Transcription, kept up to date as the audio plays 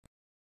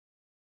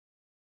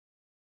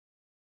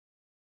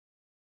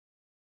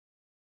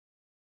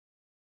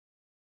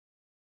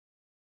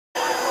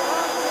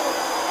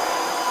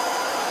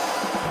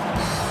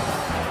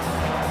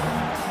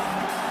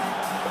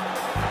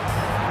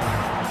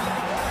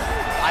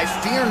I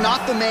fear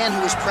not the man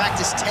who has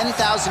practiced 10,000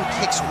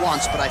 kicks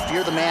once, but I fear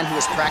the man who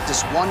has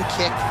practiced one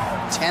kick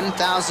 10,000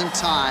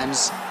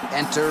 times.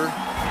 Enter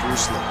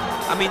Bruce Lee.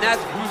 I mean, that's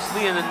Bruce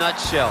Lee in a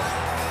nutshell.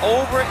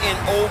 Over and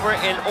over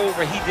and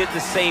over, he did the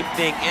same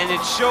thing, and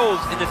it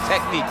shows in the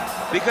technique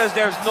because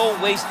there's no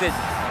wasted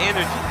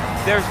energy.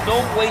 There's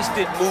no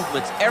wasted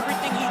movements.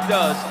 Everything he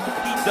does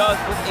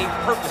with a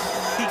purpose.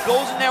 He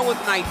goes in there with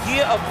an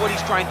idea of what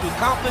he's trying to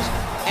accomplish,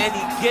 and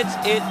he gets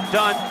it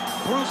done.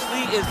 Bruce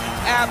Lee is the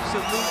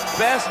absolute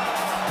best.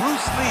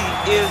 Bruce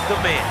Lee is the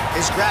man.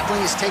 His grappling,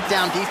 his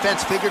takedown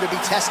defense figure to be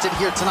tested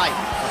here tonight,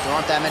 but there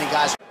aren't that many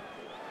guys.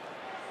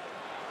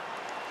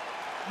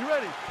 You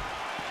ready?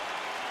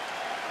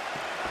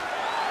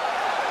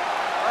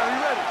 Are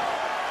you ready?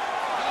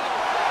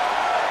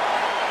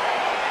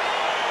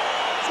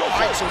 All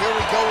right, so here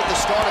we go with the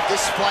start of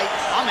this fight.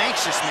 I'm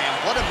anxious, man.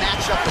 What a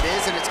matchup it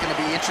is, and it's going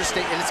to be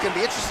interesting. And it's going to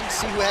be interesting to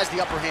see who has the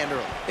upper hand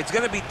early. It's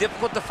going to be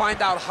difficult to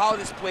find out how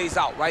this plays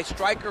out, right?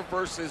 Striker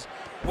versus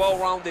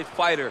well-rounded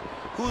fighter.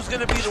 Who's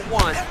going to be the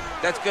one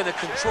that's going to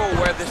control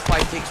where this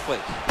fight takes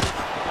place?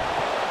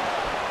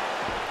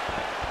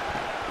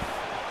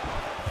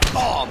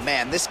 Oh,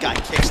 man, this guy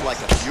kicks like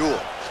a mule.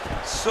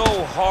 So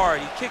hard.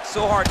 He kicks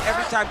so hard.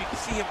 Every time you can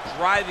see him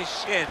drive his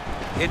shin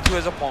into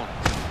his opponent.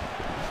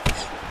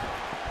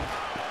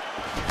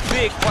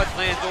 Big punch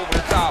lands over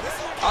the top.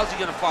 How's he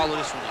going to follow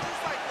this one up?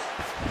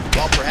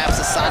 Well, perhaps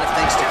a sign of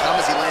things to come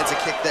as he lands a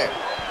kick there.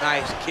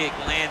 Nice kick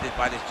landed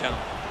by this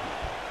gentleman.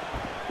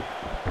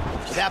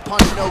 That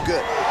punch no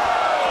good.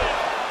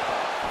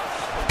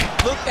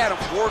 Look at him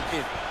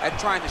working at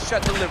trying to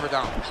shut the liver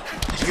down.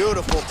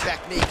 Beautiful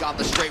technique on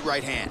the straight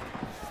right hand.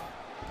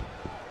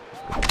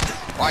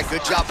 All right,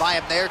 good job by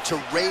him there to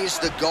raise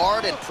the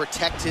guard and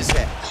protect his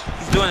head.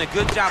 He's doing a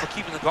good job of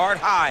keeping the guard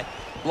high,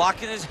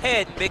 blocking his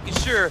head, and making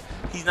sure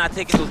he's not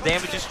taking those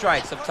damaging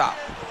strikes up top.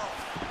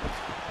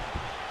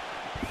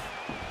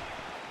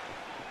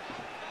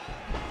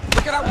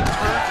 Look at how he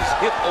turns his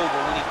hip over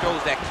when he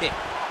throws that kick.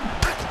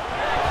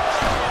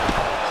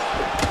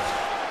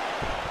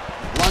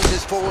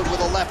 Lunges forward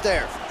with a left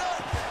there.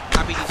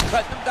 I mean, he's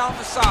cutting them down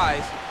to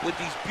size with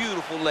these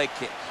beautiful leg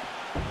kicks.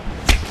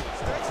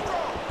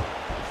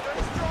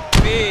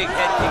 Big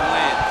head kick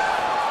lands.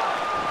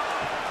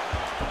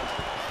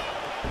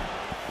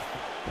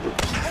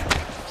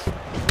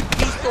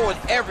 He's throwing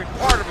every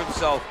part of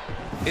himself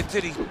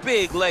into these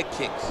big leg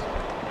kicks.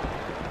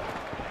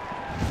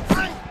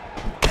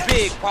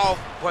 Big, powerful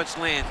punch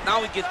lands.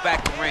 Now he gets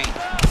back to range.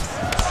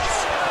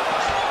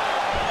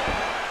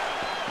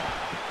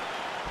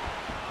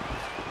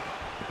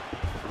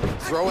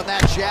 Throwing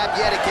that jab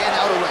yet again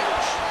out of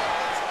range.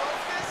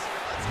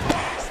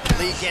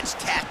 Lee gets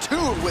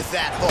tattooed with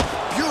that hook.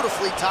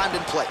 Beautifully timed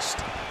and placed.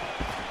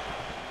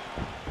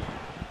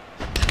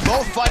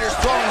 Both fighters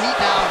throwing heat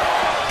now.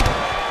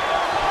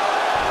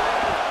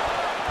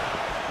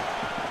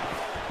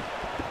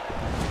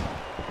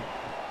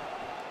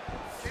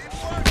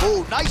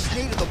 Oh, nice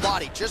knee to the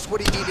body. Just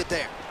what he needed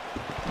there.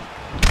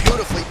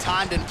 Beautifully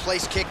timed and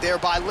placed kick there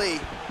by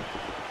Lee.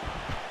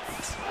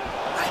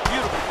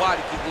 Beautiful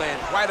body kick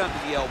lands right under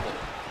the elbow.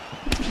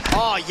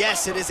 Oh,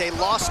 yes, it is a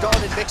lost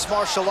art in mixed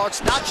martial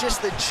arts. Not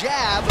just the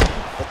jab,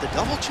 but the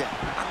double jab.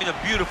 I mean, a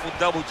beautiful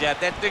double jab.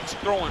 That thing's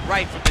throwing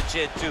right from the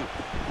chin, too.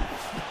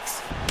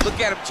 Look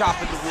at him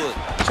chopping the wood.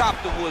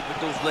 Chop the wood with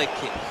those leg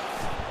kicks.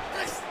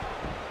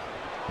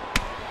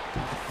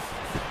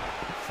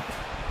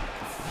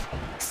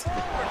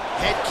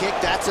 Head kick,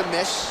 that's a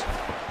miss.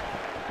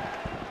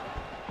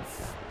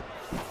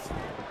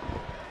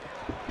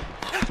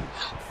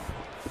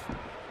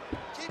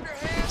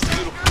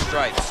 Beautiful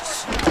strikes.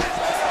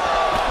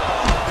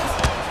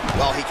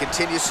 Well, he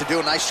continues to do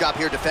a nice job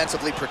here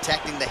defensively,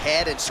 protecting the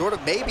head and sort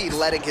of maybe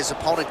letting his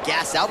opponent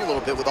gas out a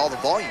little bit with all the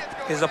volume.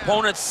 His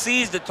opponent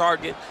sees the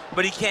target,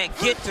 but he can't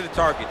get to the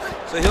target.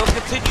 So he'll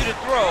continue to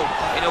throw,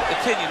 and he'll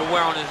continue to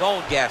wear on his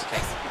own gas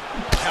tank.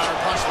 Counter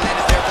punch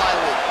landed there by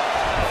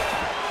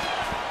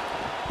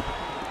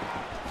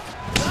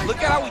Lee.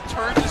 Look at how he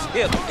turns his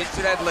hip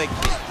into that leg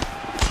kick.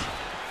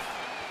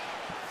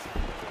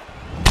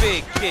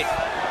 Big kick.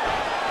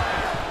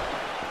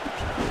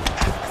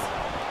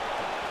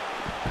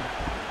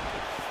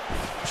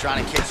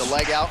 Trying to kick the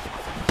leg out.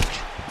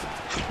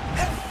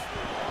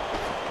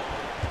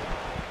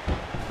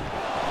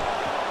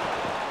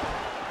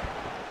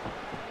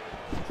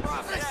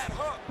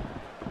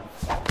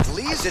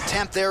 Lee's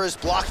attempt there is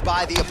blocked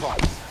by the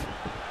opponent.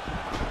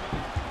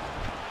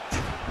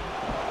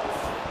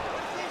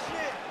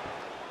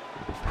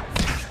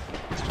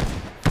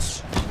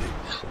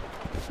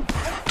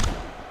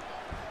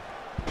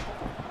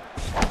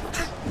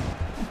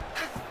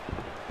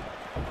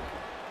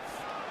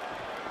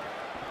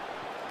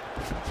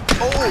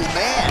 Oh,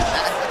 man, I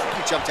think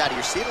you jumped out of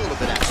your seat a little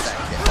bit after that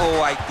kick.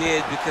 Oh, I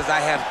did, because I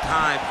have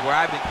times where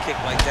I've been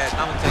kicked like that. And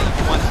I'm gonna tell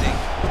you one thing,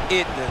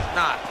 it does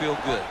not feel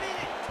good.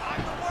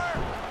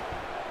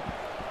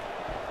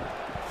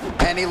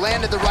 And he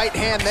landed the right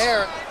hand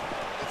there.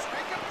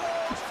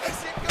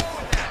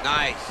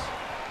 Nice.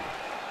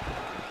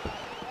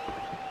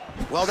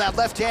 Well, that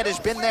left hand has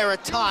been there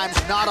at times,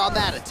 not on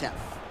that attempt.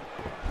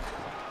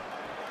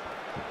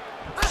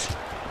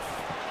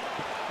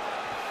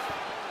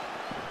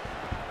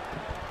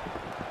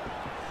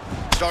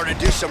 Starting to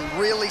do some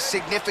really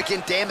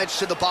significant damage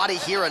to the body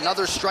here.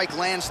 Another strike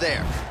lands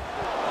there.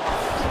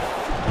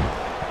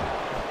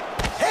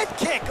 Head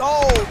kick.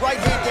 Oh, right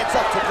hand gets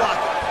up to block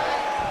it.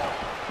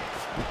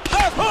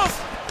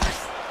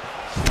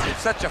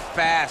 It's such a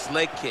fast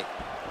leg kick.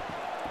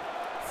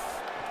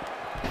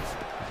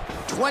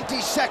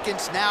 20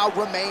 seconds now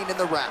remain in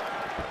the round.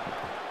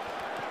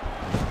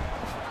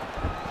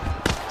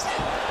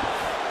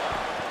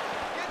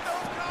 Get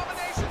those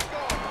combinations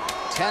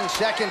going. 10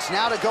 seconds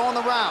now to go in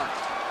the round.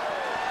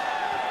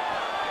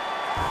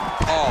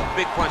 Oh,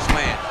 big punch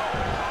land.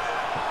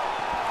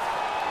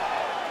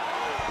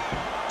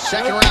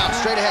 Second round,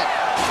 straight ahead.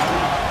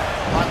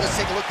 All right, let's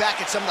take a look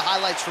back at some of the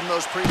highlights from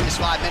those previous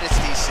 5 minutes,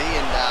 DC,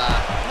 and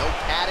no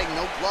padding,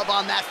 no glove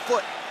on that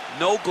foot.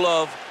 No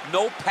glove,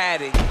 no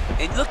padding,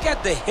 and look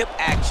at the hip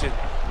action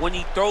when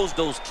he throws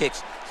those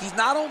kicks. He's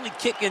not only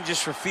kicking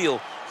just for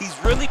feel, he's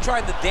really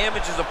trying to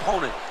damage his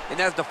opponent, and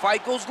as the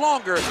fight goes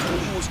longer,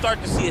 you will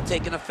start to see it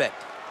take an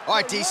effect. All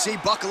right,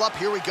 DC, buckle up.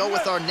 Here we go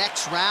with our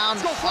next round.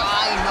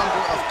 High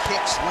number of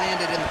kicks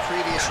landed in the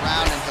previous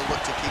round, and he'll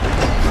look to keep it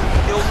going.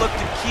 He'll look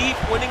to keep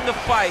winning the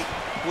fight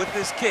with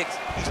his kicks.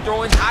 He's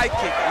throwing high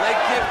kick, leg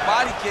kick,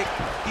 body kick.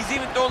 He's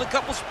even throwing a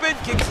couple spin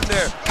kicks in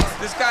there.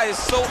 This guy is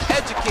so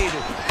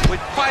educated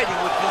with fighting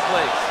with his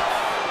legs.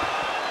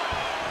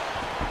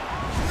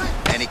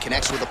 And he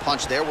connects with a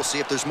punch there. We'll see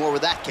if there's more where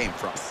that came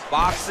from.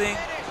 Boxing,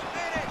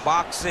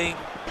 boxing,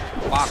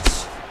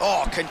 boxing.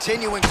 Oh,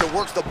 continuing to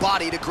work the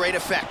body to great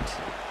effect.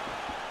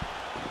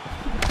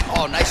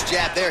 Oh, nice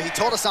jab there. He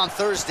told us on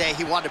Thursday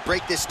he wanted to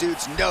break this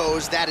dude's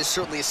nose. That is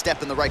certainly a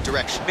step in the right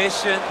direction.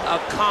 Mission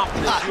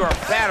accomplished. You are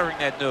battering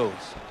that nose.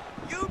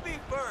 You be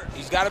first.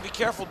 He's got to be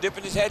careful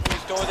dipping his head when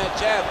he's throwing that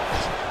jab.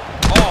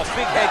 Oh,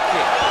 big head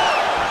kick.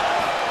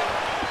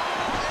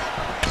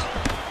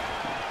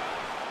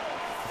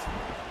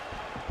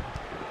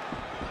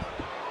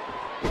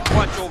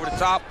 Punch over the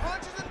top.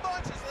 Punches and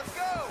bunches. Let's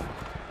go.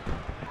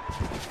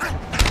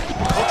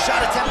 Hook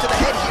shot attempt to the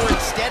head here.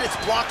 Instead, it's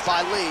blocked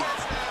by Lee.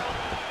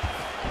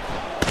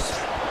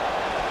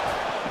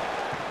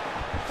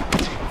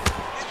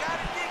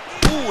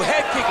 Ooh,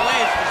 head kick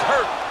lands. He's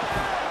hurt.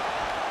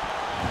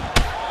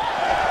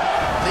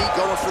 Lee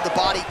going for the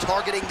body,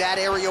 targeting that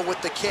area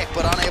with the kick,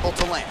 but unable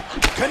to land.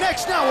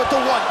 Connects now with the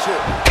 1-2.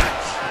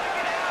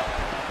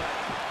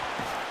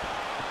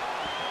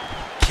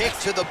 Kick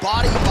to the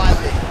body by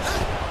Lee.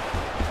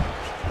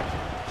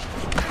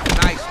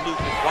 Nice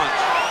looping punch.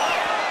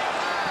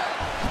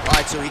 All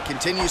right, so he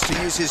continues to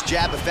use his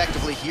jab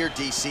effectively here,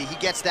 DC. He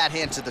gets that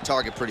hand to the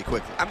target pretty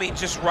quickly. I mean,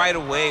 just right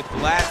away,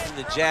 blasting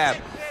the jab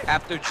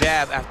after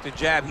jab after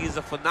jab. He's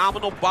a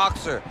phenomenal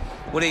boxer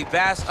with a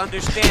vast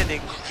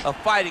understanding of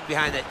fighting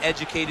behind that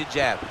educated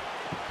jab.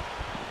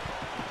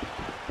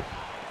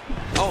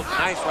 Oh,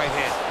 nice right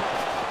hand.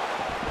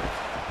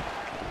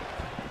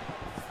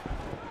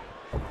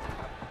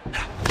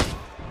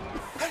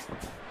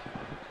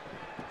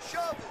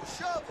 Shovel,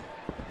 shovel.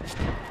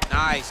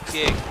 Nice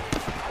kick.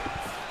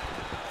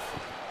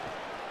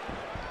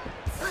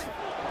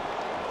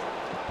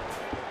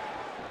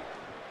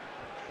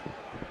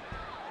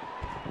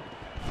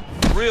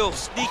 Real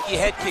sneaky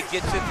head kick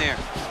gets in there.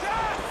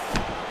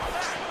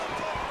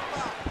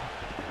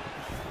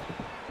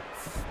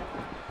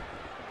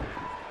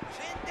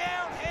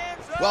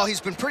 Well,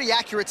 he's been pretty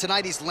accurate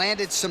tonight. He's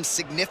landed some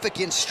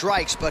significant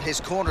strikes, but his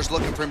corner's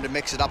looking for him to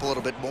mix it up a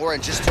little bit more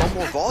and just throw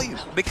more volume.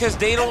 Because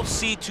they don't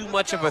see too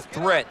much of a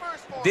threat.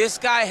 This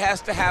guy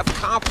has to have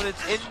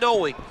confidence in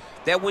knowing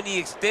that when he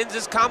extends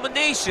his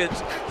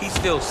combinations, he's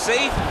still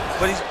safe,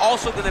 but he's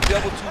also going to be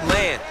able to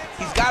land.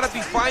 He's got to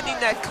be finding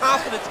that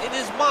confidence in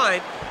his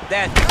mind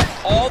that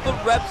all the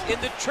reps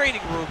in the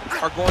training room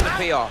are going to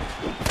pay off.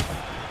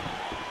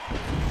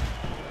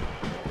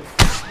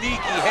 Sneaky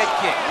head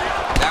kick.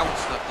 That one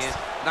snuck in.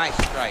 Nice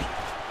strike.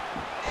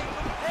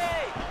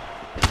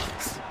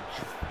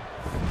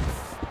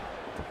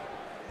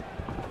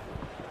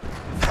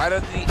 Right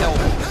under the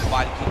elbow, the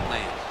body kick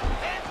lands.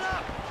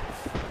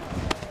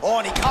 Oh,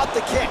 and he caught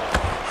the kick.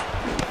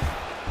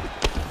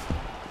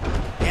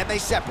 And they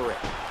separate.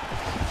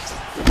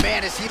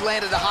 Man, as he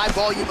landed a high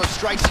volume of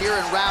strikes here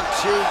in round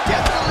 2,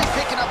 definitely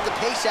picking up the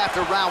pace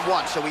after round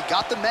 1. So he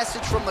got the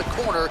message from the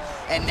corner,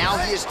 and now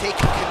he is taking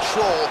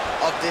control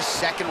of this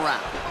second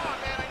round. Come on,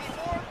 man. I need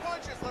more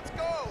punches. Let's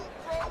go.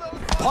 Throw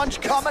those punches. Punch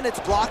coming, it's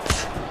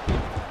blocked.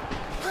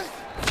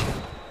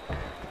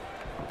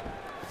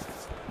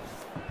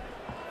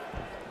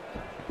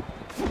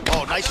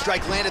 Oh, nice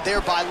strike landed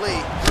there by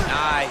Lee.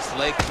 Nice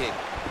leg kick.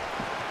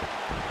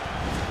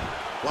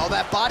 Well,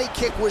 that body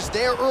kick was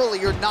there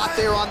earlier, not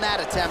there on that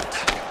attempt.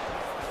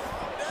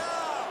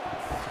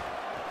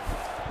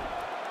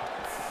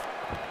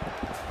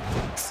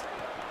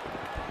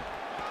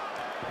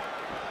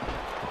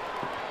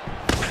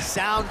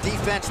 Sound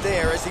defense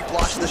there as he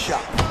blocks the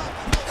shot.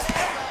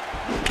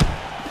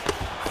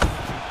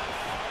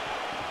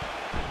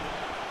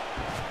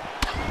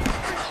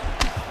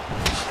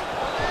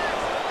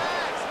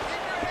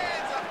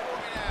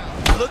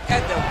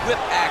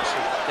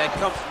 that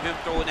comes from him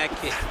throwing that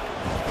kick.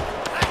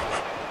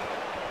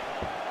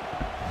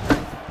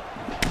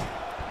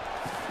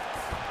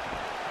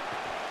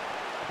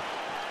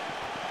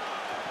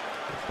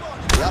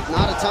 Yep,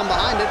 not a ton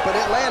behind it, but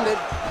it landed.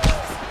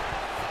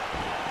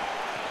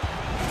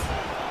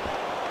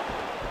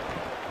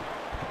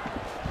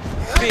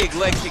 Big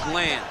leg kick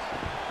lands.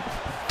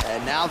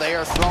 And now they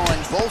are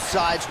throwing both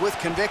sides with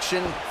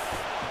conviction.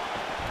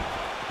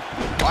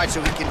 All right,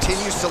 so he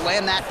continues to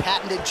land that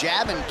patented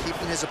jab and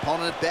keeping his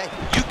opponent at bay.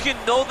 You can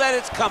know that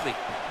it's coming,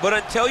 but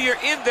until you're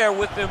in there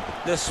with him,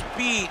 the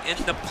speed and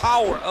the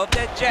power of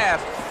that jab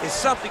is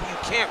something you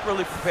can't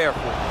really prepare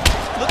for.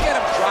 Look at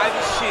him drive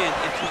his shin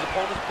into his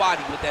opponent's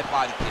body with that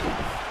body kick.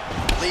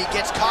 Lí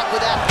gets caught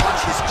with that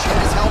punch. His chin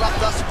is held up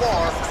thus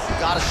far.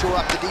 Got to shore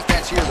up the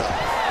defense here, though.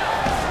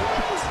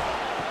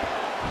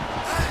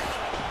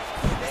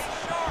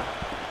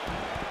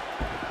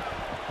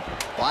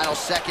 Final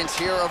seconds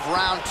here of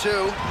round 2.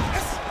 Oh,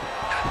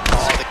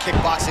 the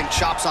kickboxing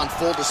chops on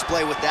full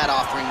display with that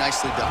offering.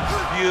 Nicely done.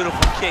 Beautiful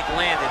kick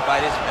landed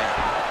by this man.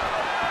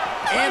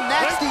 And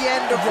that's the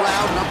end of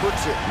round number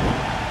 2.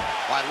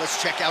 All right,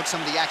 let's check out some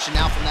of the action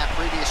now from that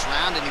previous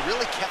round, and he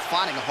really kept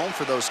finding a home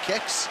for those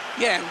kicks.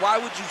 Yeah, and why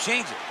would you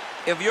change it?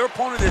 If your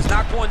opponent is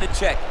not going to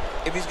check,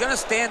 if he's going to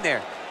stand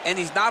there and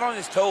he's not on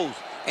his toes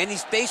and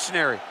he's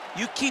stationary,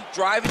 you keep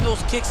driving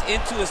those kicks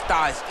into his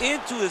thighs,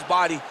 into his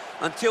body,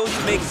 until you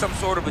make some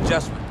sort of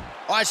adjustment.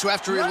 All right, so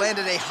after he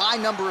landed a high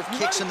number of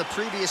kicks in the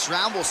previous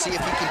round, we'll see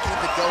if he can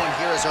keep it going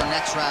here as our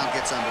next round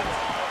gets underway.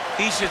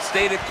 He should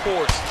stay the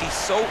course. He's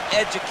so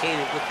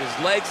educated with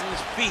his legs and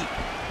his feet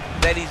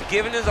that he's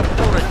given his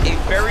opponent a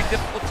very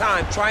difficult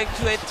time trying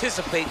to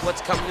anticipate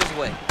what's coming his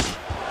way.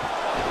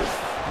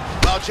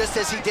 Well, just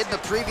as he did in the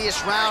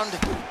previous round,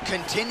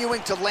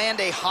 continuing to land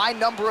a high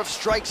number of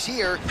strikes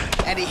here,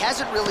 and he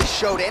hasn't really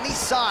showed any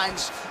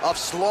signs of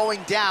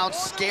slowing down.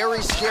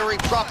 Scary, scary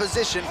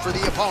proposition for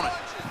the opponent.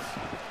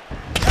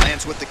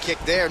 Lands with the kick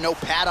there, no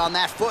pad on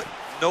that foot.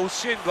 No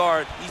shin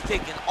guard. He's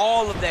taking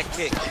all of that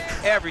kick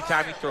every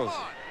time he throws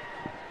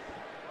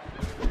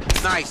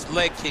it. Nice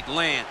leg kick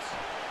lands.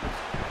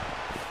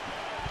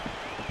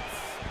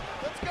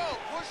 Let's go.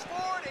 Push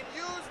forward and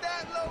use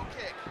that low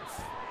kick.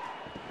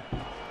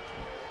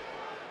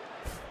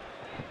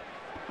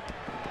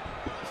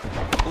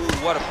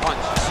 Ooh, what a punch.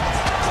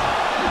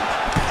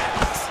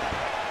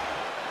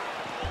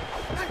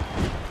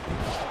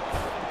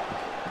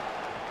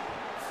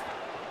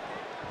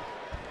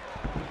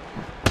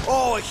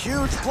 Oh, a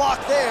huge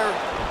block there.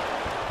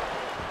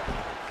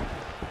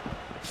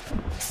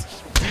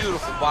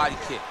 Beautiful body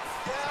kick.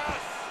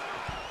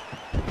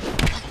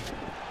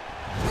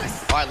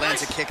 All right,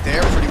 lands a kick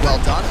there, pretty well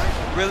done.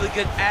 Really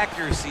good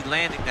accuracy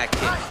landing that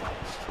kick.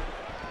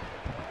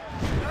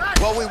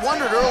 Well, we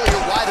wondered earlier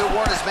why there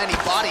weren't as many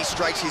body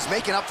strikes. He's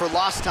making up for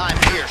lost time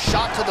here.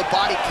 Shot to the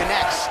body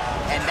connects,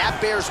 and that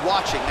bears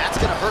watching. That's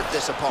gonna hurt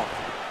this opponent.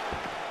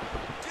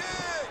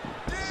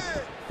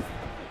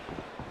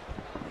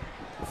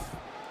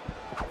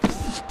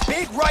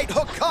 Big right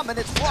hook coming,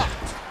 it's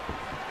blocked.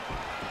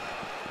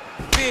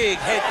 Big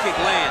head kick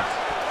lands.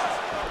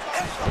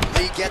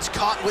 Lí gets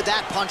caught with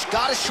that punch.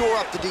 Gotta shore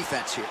up the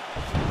defense here.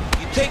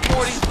 You take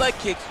more of these leg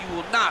kicks, you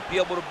will not be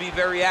able to be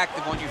very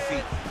active on your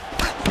feet.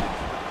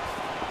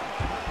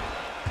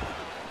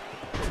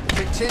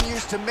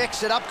 Continues to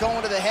mix it up,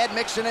 going to the head,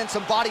 mixing in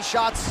some body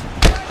shots.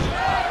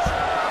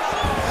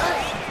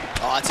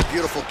 Oh, that's a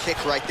beautiful kick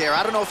right there.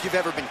 I don't know if you've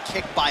ever been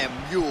kicked by a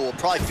mule.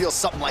 Probably feels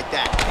something like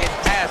that. It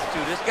has to.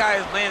 This guy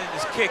is landing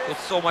this kick with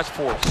so much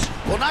force.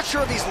 Well, not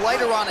sure if he's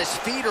lighter on his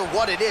feet or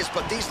what it is,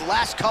 but these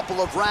last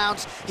couple of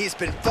rounds, he's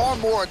been far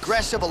more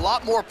aggressive, a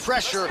lot more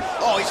pressure.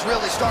 Oh, he's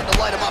really starting to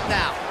light him up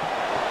now.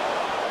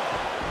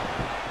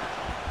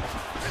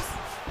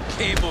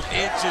 Game of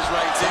inches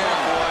right there,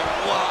 boy.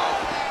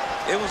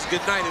 Wow. It was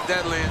good night if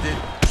that landed.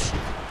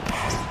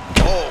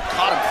 Oh,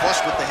 caught him flush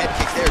with the head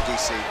kick there,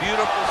 DC.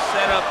 Beautiful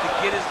setup to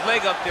get his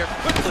leg up there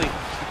quickly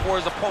before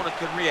his opponent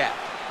could react.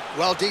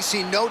 Well,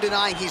 DC, no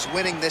denying he's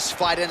winning this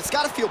fight, and it's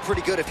got to feel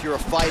pretty good if you're a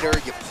fighter.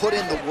 You put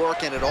in the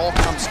work, and it all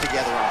comes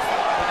together on the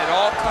fight. When it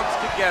all comes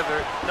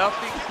together,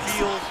 nothing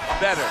feels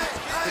better.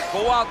 To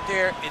go out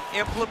there and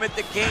implement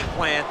the game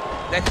plan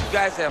that you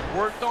guys have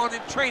worked on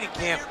in training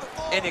camp,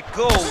 and it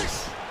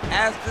goes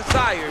as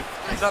desired,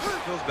 nothing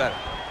feels better.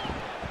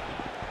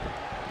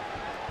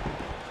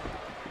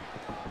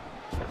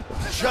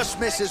 Just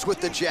misses with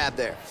the jab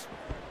there.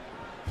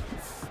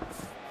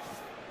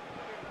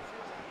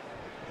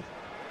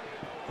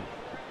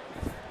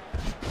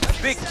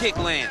 Big kick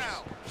lands.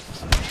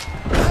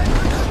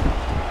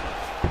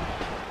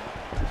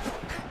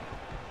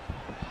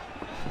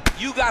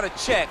 You gotta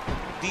check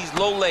these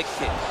low leg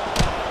kicks.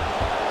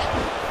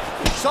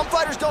 Some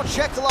fighters don't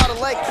check a lot of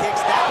leg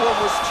kicks. That one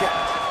was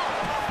checked.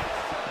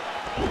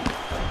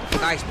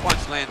 Nice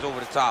punch lands over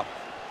the top.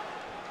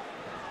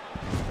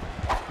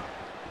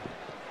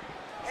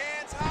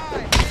 Hands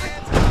high.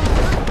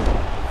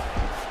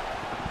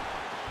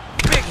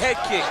 Big head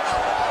kick.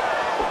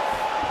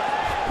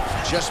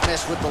 Just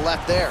missed with the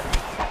left there.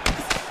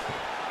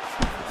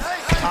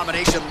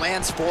 Combination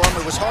lands for him.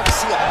 It was hard to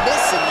see a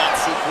miss in that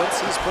sequence.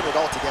 He's put it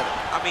all together.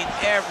 I mean,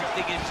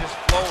 everything is just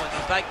flowing.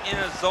 It's like in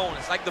a zone.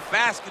 It's like the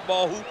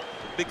basketball hoop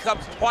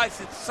becomes twice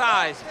its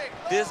size.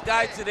 This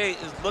guy today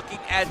is looking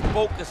at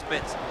focus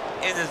mitts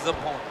in his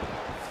opponent.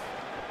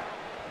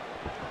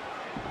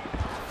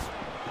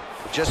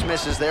 Just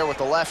misses there with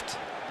the left.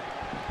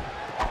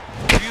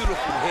 Beautiful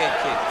head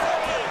kick.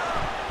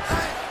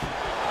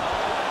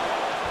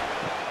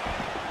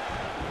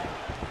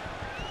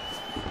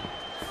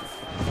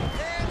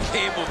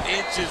 Game of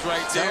inches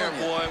right there,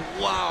 boy.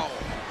 Wow.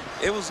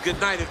 It was good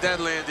night if that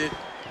landed.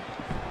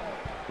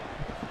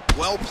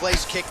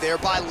 Well-placed kick there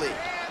by Lí.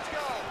 Hands go.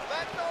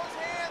 Let those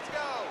hands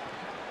go.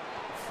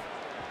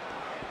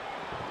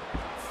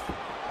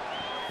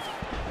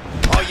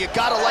 Oh, you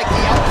gotta like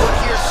the output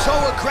here. So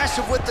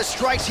aggressive with the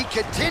strikes. He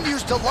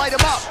continues to light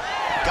him up.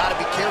 Gotta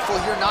be careful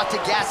here not to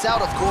gas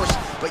out, of course,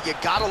 but you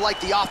gotta like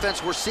the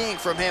offense we're seeing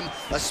from him,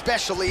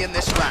 especially in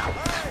this round.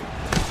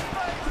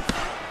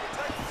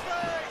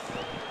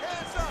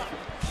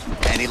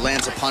 And he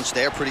lands a punch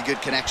there. Pretty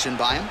good connection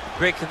by him.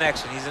 Great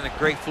connection. He's in a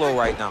great flow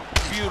right now.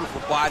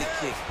 Beautiful body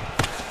kick.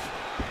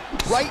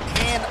 Right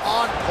hand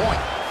on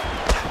point.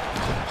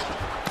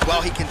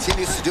 Well, he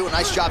continues to do a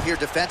nice job here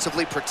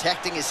defensively,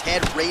 protecting his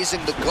head,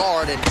 raising the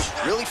guard, and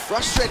really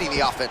frustrating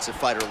the offensive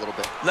fighter a little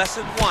bit.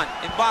 Lesson 1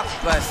 in boxing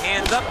class,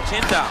 hands up,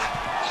 chin down.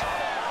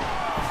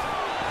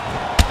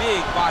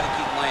 Big body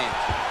kick lands.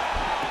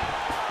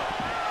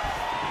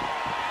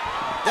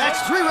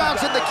 That's 3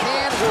 rounds in the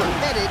can. We're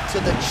headed to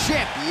the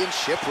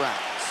championship rounds.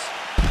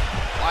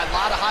 All right, a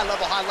lot of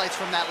high-level highlights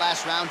from that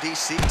last round.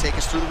 DC, take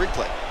us through the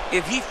replay.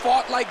 If he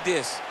fought like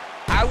this,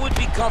 I would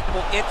be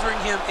comfortable entering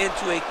him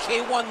into a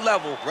K1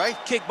 level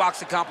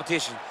kickboxing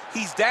competition.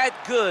 He's that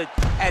good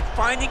at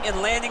finding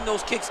and landing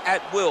those kicks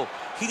at will.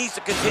 He needs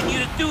to continue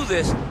to do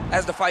this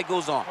as the fight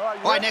goes on. All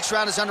right, next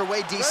round is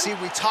underway, DC.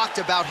 We talked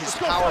about his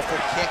powerful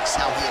kicks,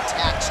 how he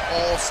attacks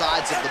all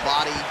sides of the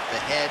body,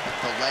 the head,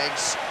 the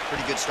legs.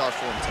 Pretty good start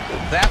for him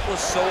tonight. That was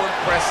so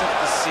impressive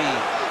to see.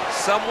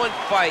 Someone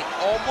fight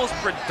almost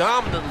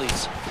predominantly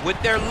with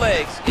their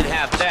legs and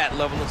have that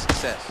level of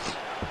success.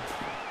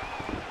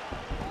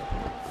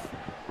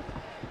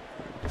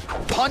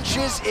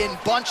 Punches in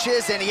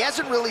bunches, and he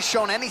hasn't really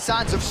shown any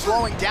signs of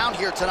slowing down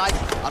here tonight.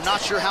 I'm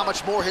not sure how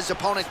much more his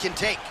opponent can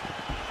take.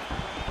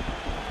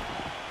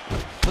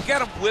 Look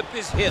at him whip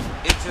his hip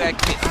into that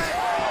kick.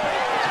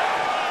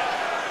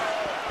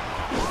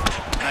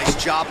 Nice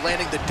job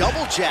landing the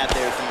double jab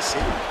there, DC.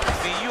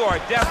 I mean, you are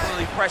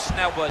definitely pressing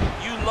that one.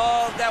 You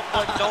love that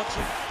one, don't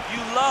you?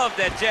 You love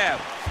that jab.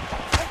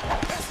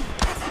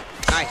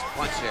 Nice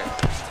punch there.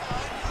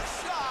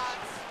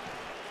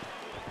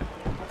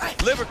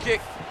 Liver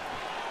kick.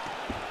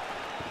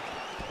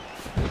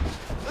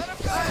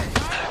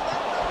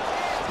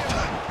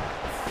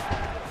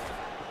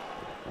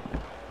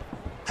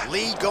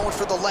 Lí going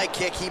for the leg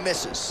kick, he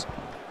misses.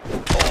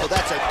 Oh,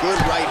 that's a good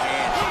right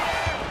hand.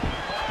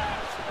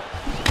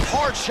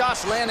 Hard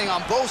shots landing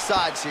on both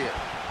sides here.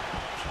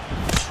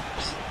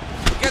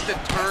 Look at the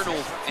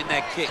turnover in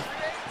that kick.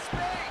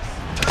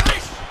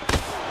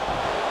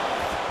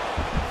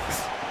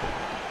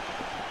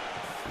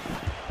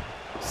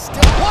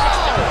 Still, wow!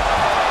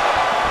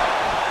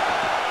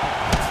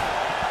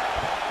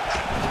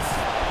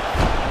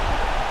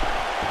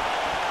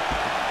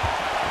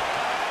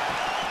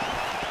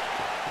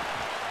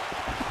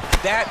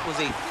 That was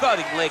a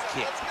thudding leg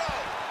kick.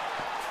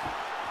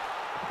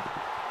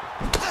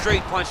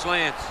 Straight punch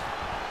lands.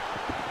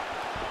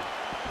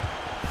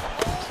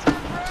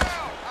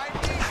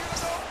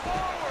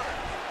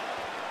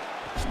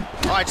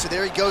 All right, so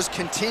there he goes,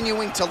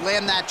 continuing to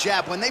land that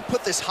jab. When they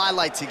put this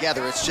highlight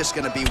together, it's just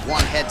going to be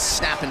one head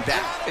snapping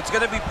back. It's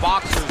going to be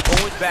boxers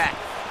going back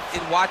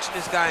and watching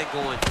this guy and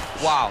going,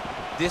 wow,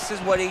 this is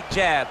what a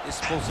jab is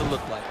supposed to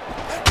look like.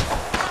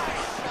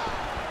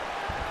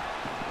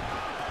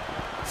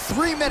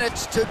 3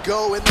 minutes to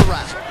go in the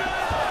round.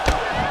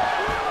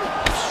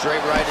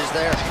 Straight right is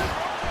there.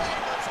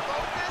 Let's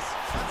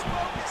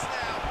focus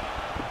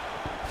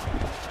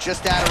now.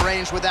 Just out of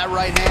range with that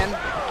right hand.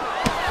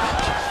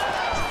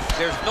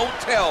 There's no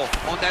tell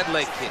on that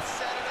leg kick.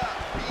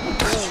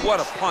 Ooh, what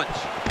a punch.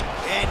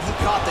 And he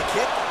caught the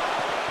kick.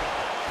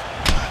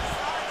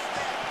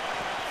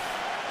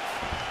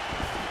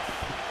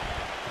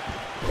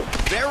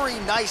 Very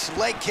nice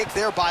leg kick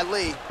there by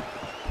Lí.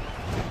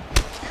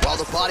 While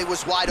the body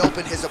was wide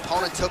open, his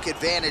opponent took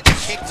advantage.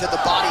 Kick to the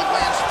body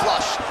lands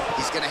flush.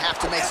 He's going to have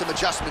to make some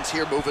adjustments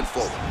here moving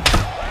forward.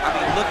 I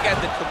mean, look at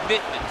the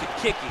commitment to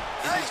kicking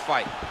in this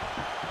fight.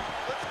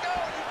 Let's go.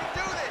 You can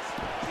do this.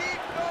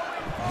 Keep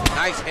going forward.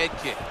 Nice head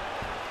kick.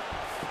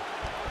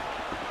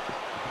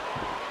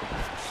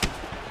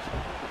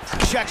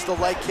 Checks the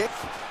leg kick.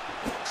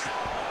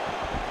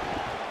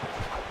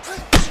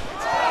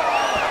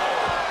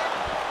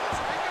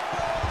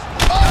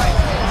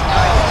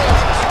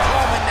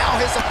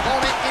 His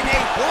opponent in a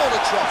world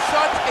of trouble.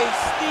 Such a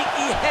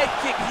sneaky head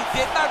kick. He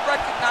did not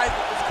recognize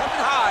it was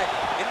coming high,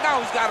 and now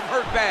he's got him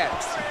hurt bad.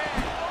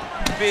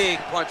 Big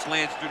punch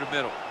lands through the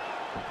middle.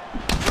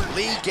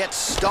 Lí gets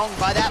stung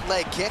by that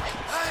leg kick.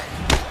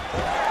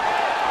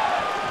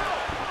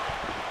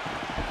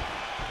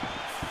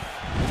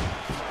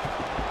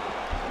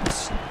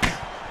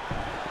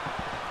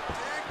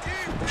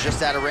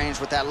 Just out of range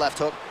with that left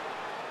hook.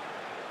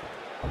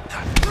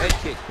 Head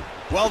kick.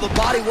 Well, the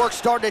body work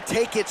starting to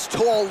take its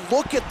toll.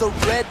 Look at the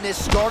redness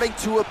starting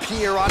to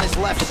appear on his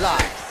left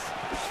side.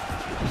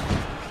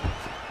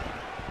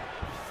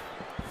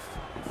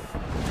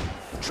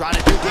 Trying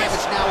to do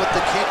damage now with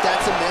the kick.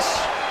 That's a miss.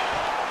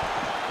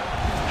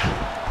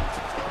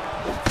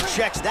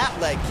 Checks that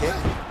leg kick.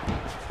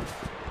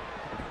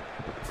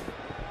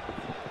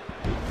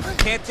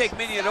 Can't take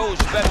many of those.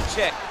 You better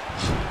check.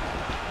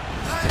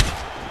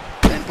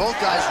 And both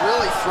guys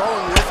really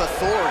throwing with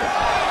authority.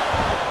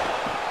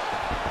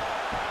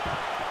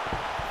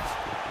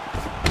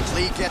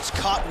 Lí gets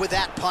caught with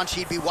that punch.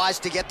 He'd be wise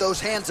to get those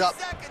hands up.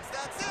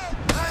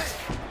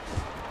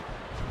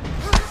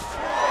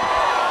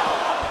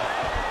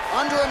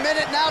 Under a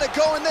minute now to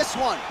go in this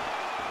one.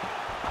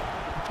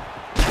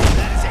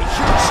 That is a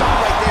huge shot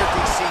right there,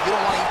 DC. You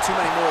don't want to eat too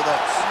many more of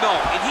those. No,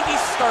 and he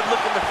needs to start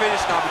looking to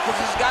finish now because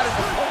he's got his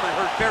opponent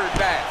hurt very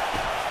bad.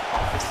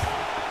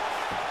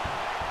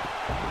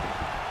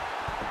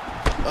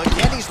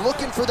 Again, he's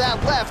looking for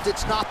that left.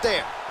 It's not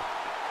there.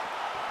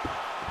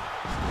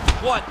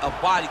 What a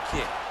body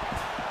kick.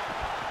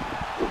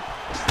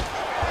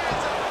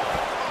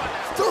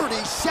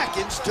 30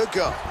 seconds to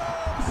go.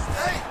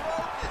 Stay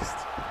focused.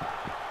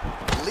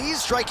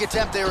 Lí's strike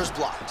attempt there is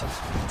blocked.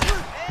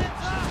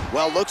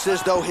 Well, looks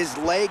as though his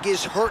leg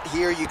is hurt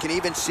here. You can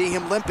even see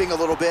him limping a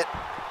little bit.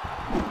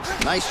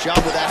 Nice job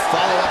with that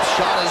follow-up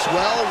shot as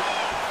well.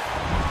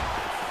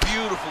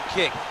 Beautiful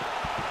kick.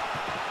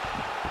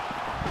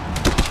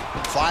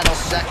 Final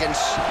seconds.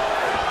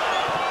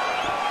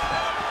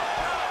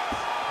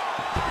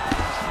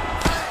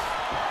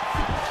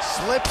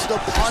 Slips the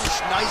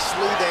punch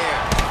nicely there.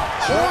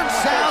 Horn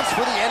sounds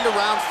for the end of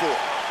round 4.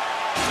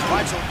 All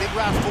right, so a big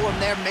round for him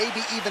there,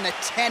 maybe even a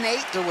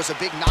 10-8. There was a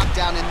big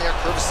knockdown in there,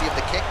 courtesy of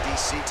the kick.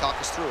 DC, talk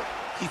us through it.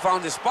 He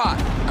found his spot.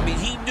 I mean,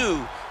 he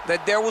knew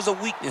that there was a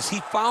weakness.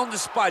 He found the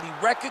spot. He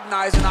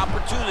recognized an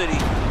opportunity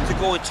to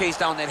go and chase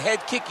down that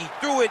head kick. He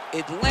threw it,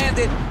 it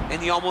landed,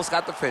 and he almost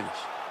got the finish.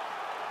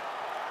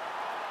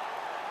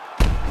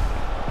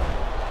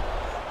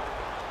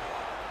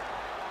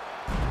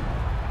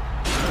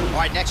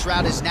 All right, next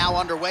round is now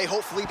underway.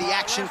 Hopefully the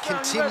action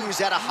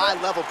continues at a high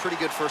level. Pretty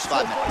good first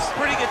 5 minutes.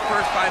 Pretty good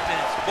first 5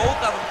 minutes. Both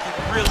of them can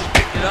really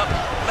pick it up.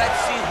 Let's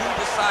see who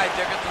decides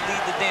they're going to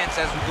lead the dance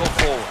as we go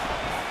forward.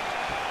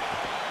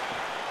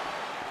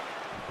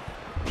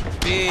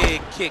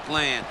 Big kick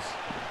lands.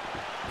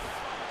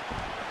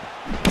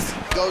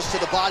 Goes to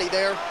the body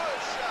there.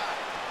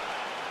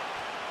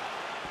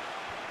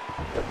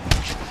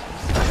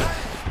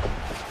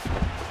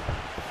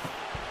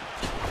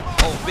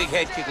 Oh, big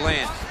head kick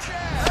lands.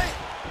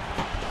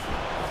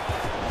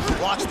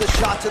 Watch the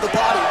shot to the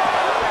body.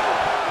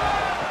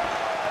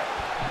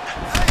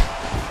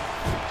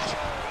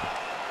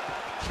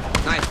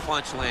 Nice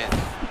punch land.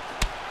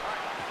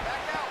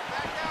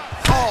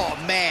 Oh,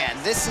 man,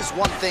 this is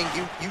one thing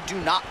you do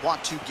not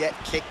want to get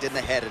kicked in the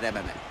head in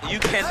MMA. You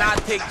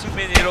cannot take too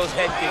many of those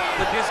head kicks,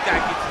 but this guy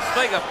gets his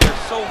leg up there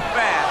so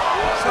fast,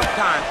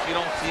 sometimes you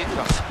don't see it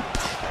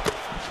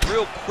coming.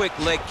 Real quick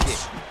leg kick.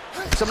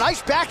 Some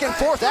nice back and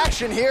forth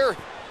action here.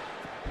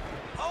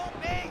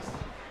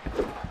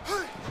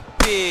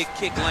 Big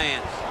kick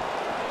lands.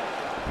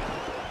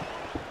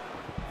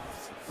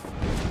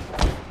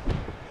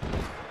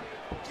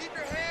 Keep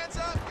your hands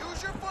up.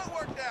 Use your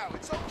footwork now.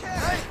 It's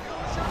okay.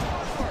 Use your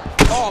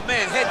footwork. Oh,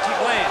 man, head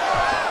kick lands.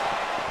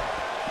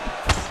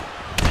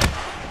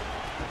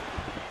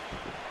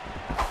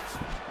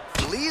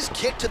 Lí's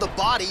kick to the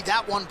body,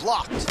 that one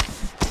blocked.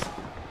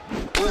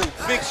 Ooh,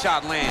 big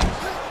shot lands.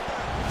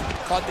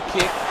 Caught the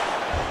kick.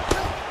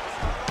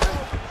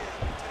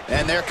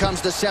 And there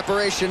comes the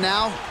separation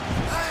now.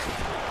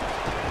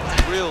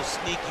 Real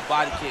sneaky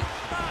body kick.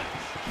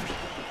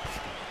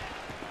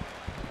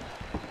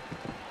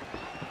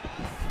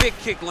 Big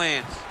kick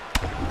lands.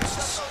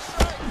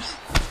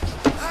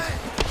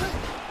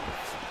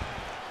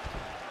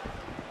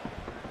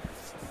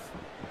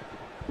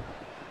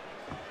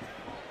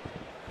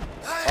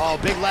 Oh,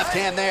 big left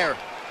hand there.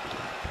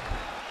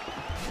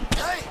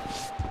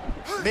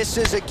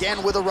 Misses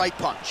again with a right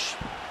punch.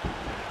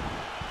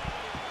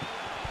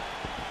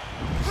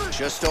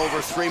 Just over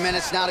 3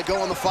 minutes now to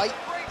go in the fight.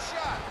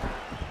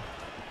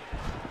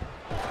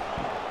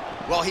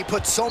 Well, he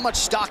put so much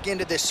stock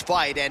into this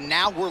fight, and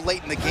now we're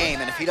late in the game,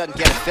 and if he doesn't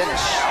get a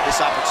finish, this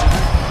opportunity.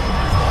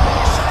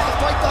 The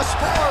fight thus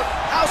far,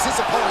 how's his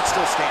opponent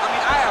still standing? I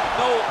mean, I have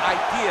no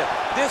idea.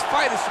 This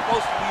fight is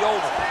supposed to be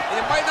over, and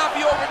it might not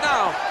be over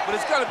now, but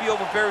it's gonna be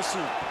over very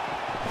soon.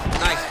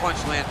 Nice punch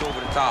lands over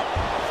the top.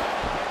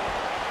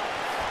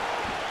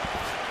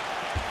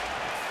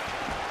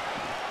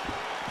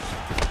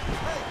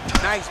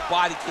 Nice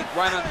body kick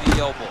right under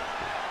the elbow.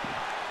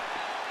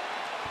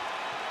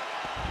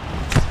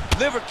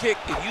 Liver kick,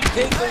 if you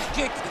take those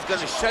kicks, it's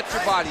gonna shut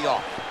your body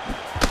off.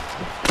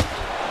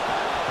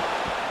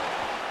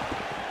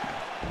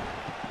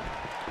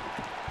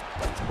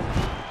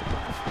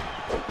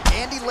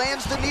 and he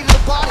lands the knee to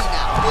the body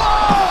now.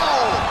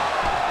 Whoa!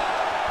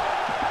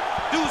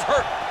 Dude's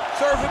hurt.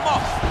 Serve him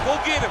off. Go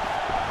get him.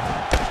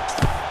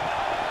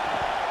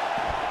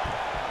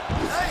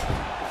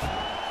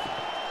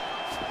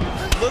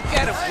 Look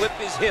at him whip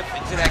his hip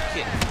into that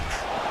kick.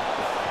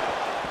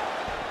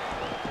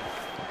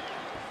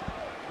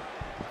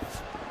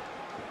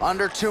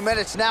 Under 2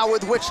 minutes now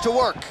with which to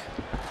work.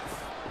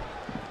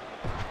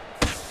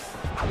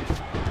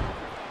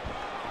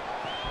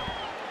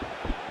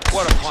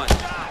 What a punch.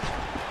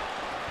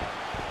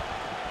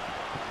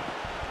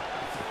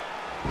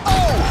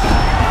 Oh!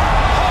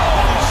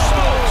 Holy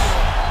smokes!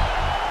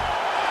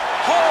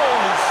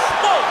 Holy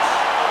smokes!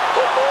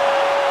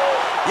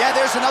 Yeah,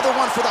 there's another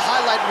one for the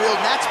highlight reel,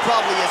 and that's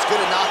probably as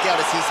good a knockout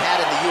as he's had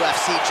in the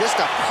UFC.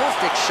 Just a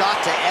perfect shot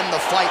to end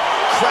the fight.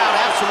 Crowd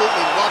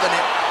absolutely loving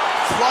it.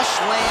 Flush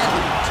land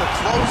to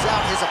close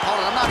out his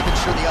opponent. I'm not even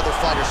sure the other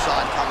fighter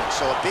saw it coming,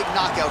 so a big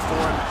knockout for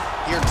him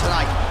here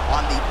tonight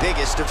on the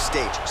biggest of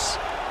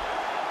stages.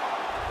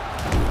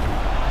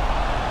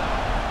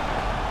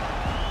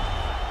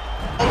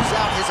 Close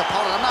out his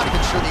opponent. I'm not even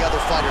sure the other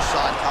fighter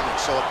saw it coming,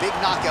 so a big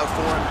knockout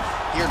for him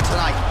here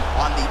tonight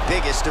on the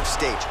biggest of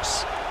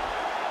stages.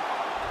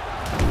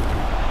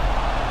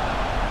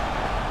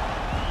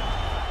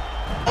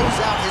 Close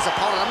out his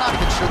opponent. I'm not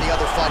even sure the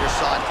other fighter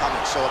saw it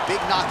coming, so a big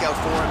knockout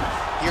for him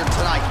here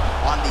tonight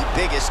on the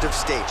biggest of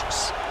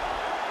stages.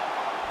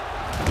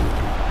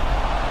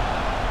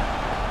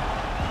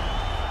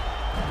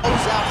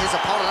 Close out his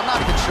opponent. I'm not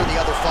even sure the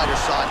other fighter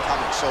saw it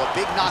coming, so a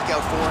big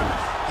knockout for him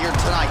here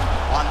tonight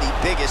on the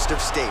biggest of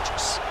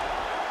stages.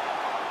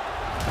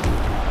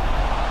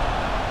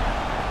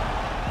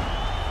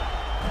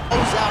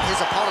 Close out his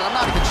opponent. I'm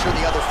not even sure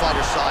the other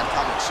fighter saw it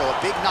coming, so a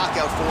big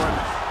knockout for him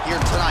here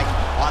tonight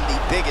on the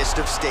biggest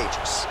of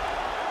stages.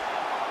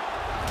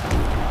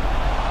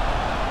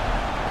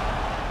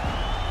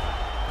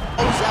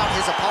 Close out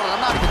his opponent.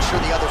 I'm not even sure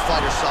the other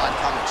fighter saw it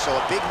coming, so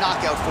a big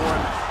knockout for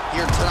him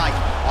here tonight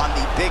on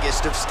the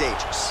biggest of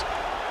stages.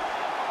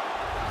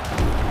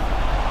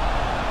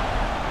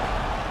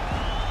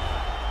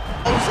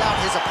 Close out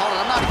his opponent.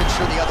 I'm not even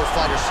sure the other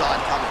fighter saw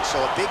it coming, so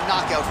a big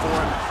knockout for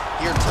him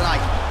here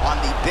tonight on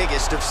the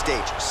biggest of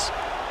stages.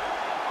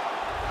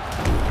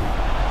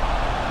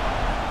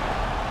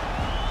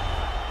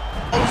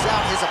 Close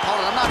out his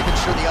opponent. I'm not even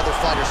sure the other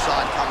fighter saw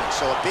it coming,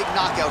 so a big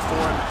knockout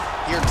for him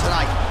here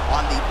tonight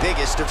on the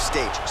biggest of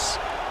stages.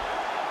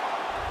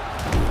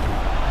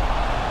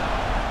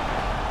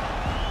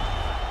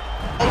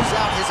 Close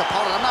out his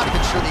opponent. I'm not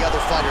even sure the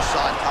other fighter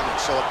saw it coming,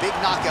 so a big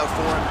knockout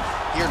for him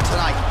here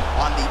tonight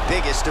on the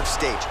biggest of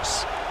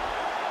stages.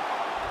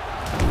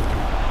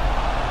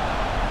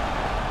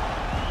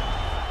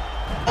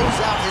 Close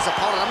out his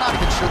opponent. I'm not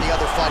even sure the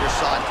other fighter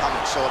saw it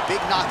coming, so a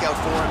big knockout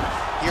for him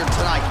here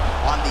tonight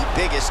on the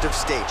biggest of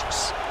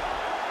stages.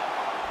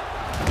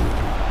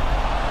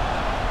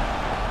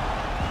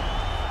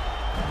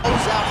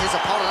 Close out his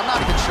opponent. I'm not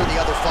even sure the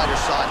other fighter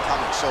saw it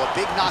coming, so a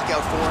big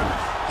knockout for him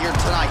here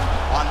tonight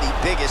on the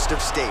biggest of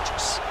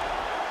stages.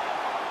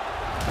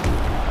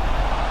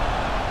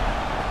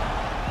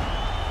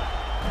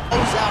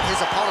 Close out his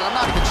opponent. I'm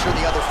not even sure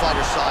the other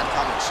fighter saw it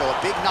coming, so a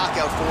big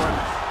knockout for him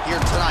here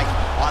tonight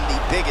on the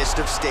biggest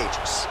of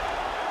stages.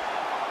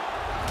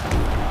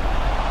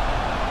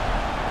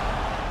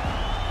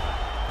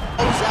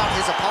 Close out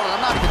his opponent.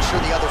 I'm not even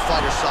sure the other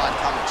fighter saw it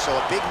coming, so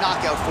a big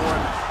knockout for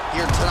him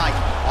here tonight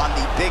on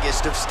the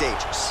biggest of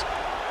stages.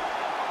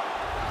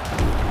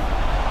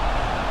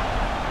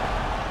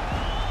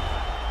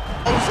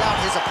 Close out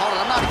his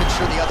opponent. I'm not even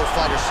sure the other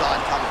fighter saw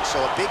it coming, so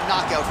a big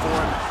knockout for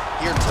him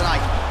here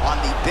tonight on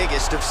the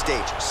biggest of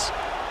stages.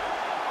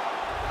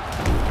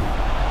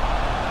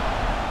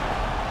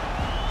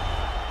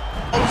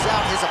 Close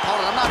out his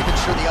opponent. I'm not even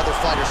sure the other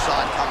fighter saw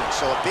it coming,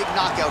 so a big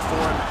knockout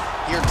for him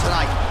here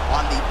tonight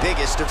on the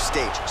biggest of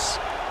stages.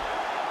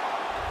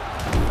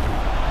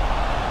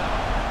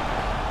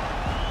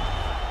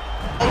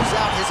 Close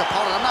out his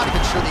opponent. I'm not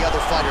even sure the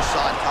other fighter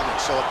saw it coming,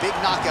 so a big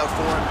knockout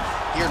for him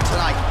here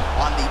tonight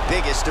on the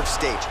biggest of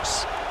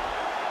stages.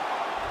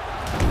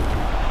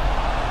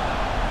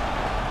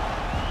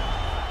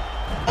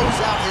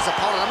 Close out his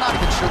opponent. I'm not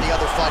even sure the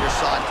other fighter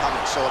saw it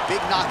coming, so a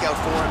big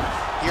knockout for him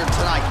here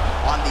tonight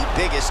on the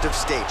biggest of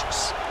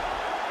stages.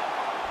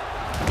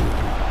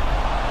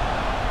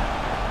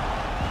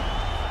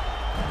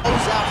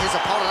 Close out his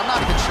opponent. I'm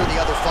not even sure the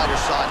other fighter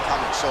saw it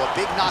coming, so a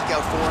big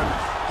knockout for him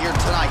here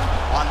tonight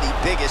on the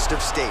biggest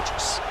of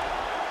stages.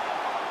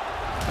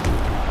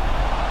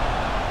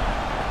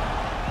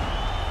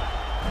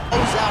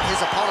 Close out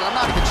his opponent. I'm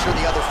not even sure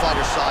the other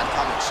fighter saw it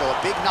coming, so a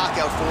big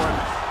knockout for him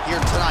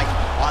here tonight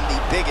on the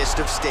biggest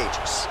of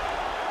stages.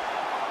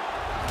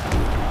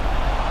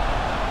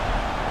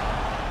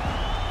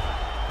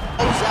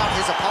 Close out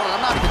his opponent.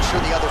 I'm not even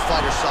sure the other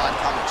fighter saw it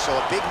coming, so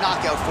a big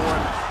knockout for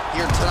him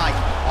here tonight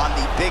on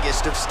the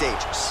biggest of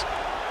stages.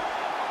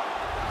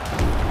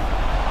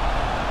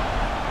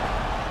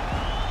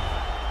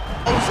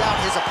 Close out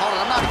his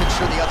opponent. I'm not even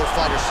sure the other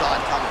fighter saw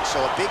it coming, so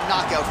a big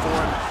knockout for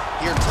him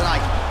here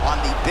tonight on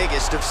the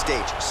biggest of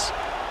stages.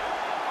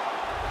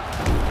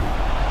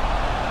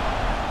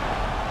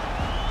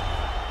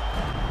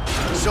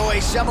 So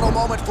a seminal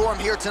moment for him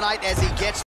here tonight as he gets